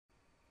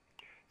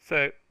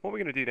So what we're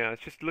going to do now is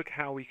just look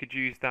how we could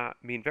use that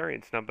mean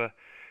variance number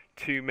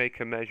to make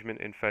a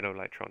measurement in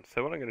photoelectrons.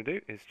 So what I'm going to do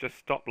is just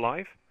stop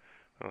live.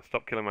 I'll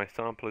stop killing my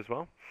sample as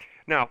well.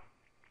 Now,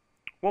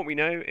 what we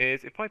know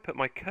is if I put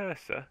my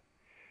cursor,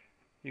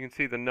 you can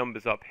see the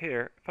numbers up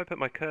here. If I put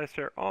my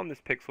cursor on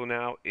this pixel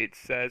now, it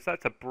says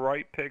that's a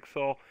bright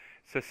pixel,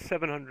 so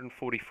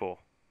 744.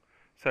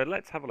 So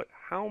let's have a look.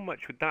 How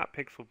much would that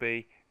pixel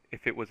be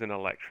if it was in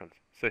electrons?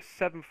 So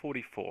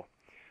 744.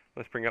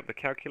 Let's bring up the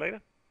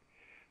calculator.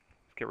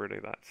 Let's get rid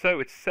of that. So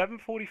it's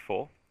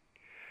 744.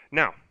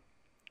 Now,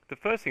 the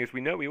first thing is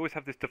we know we always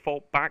have this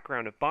default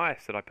background of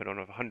bias that I put on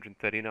of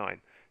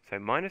 139. So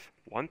minus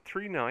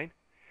 139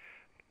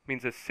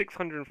 means there's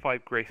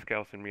 605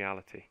 grayscales in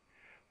reality.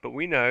 But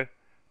we know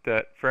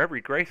that for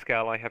every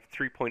grayscale I have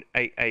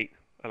 3.88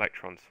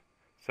 electrons.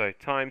 So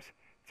times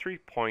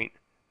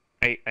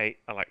 3.88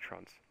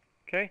 electrons.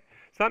 Okay?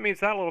 So that means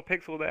that little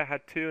pixel there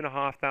had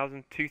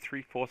 2,500,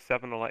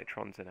 2,347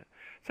 electrons in it.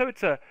 So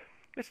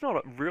it's not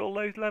a real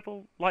low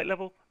level, light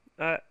level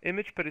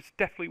image, but it's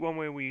definitely one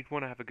where we'd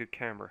want to have a good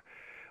camera.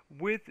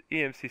 With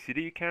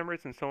EMCCD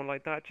cameras and so on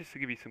like that, just to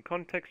give you some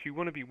context, you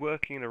want to be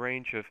working in a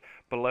range of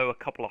below a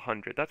couple of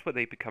hundred. That's where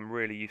they become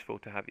really useful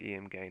to have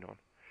EM gain on.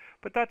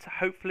 But that's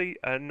hopefully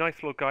a nice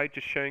little guide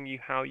just showing you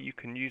how you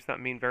can use that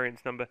mean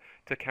variance number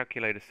to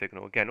calculate a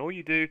signal. Again, all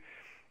you do,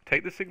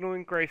 take the signal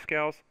in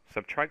grayscales,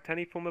 subtract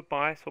any form of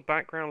bias or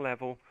background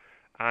level,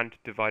 and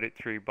divide it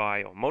through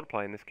by, or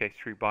multiply in this case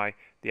through by,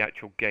 the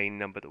actual gain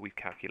number that we've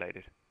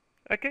calculated.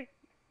 Okay,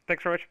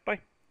 thanks very much, bye.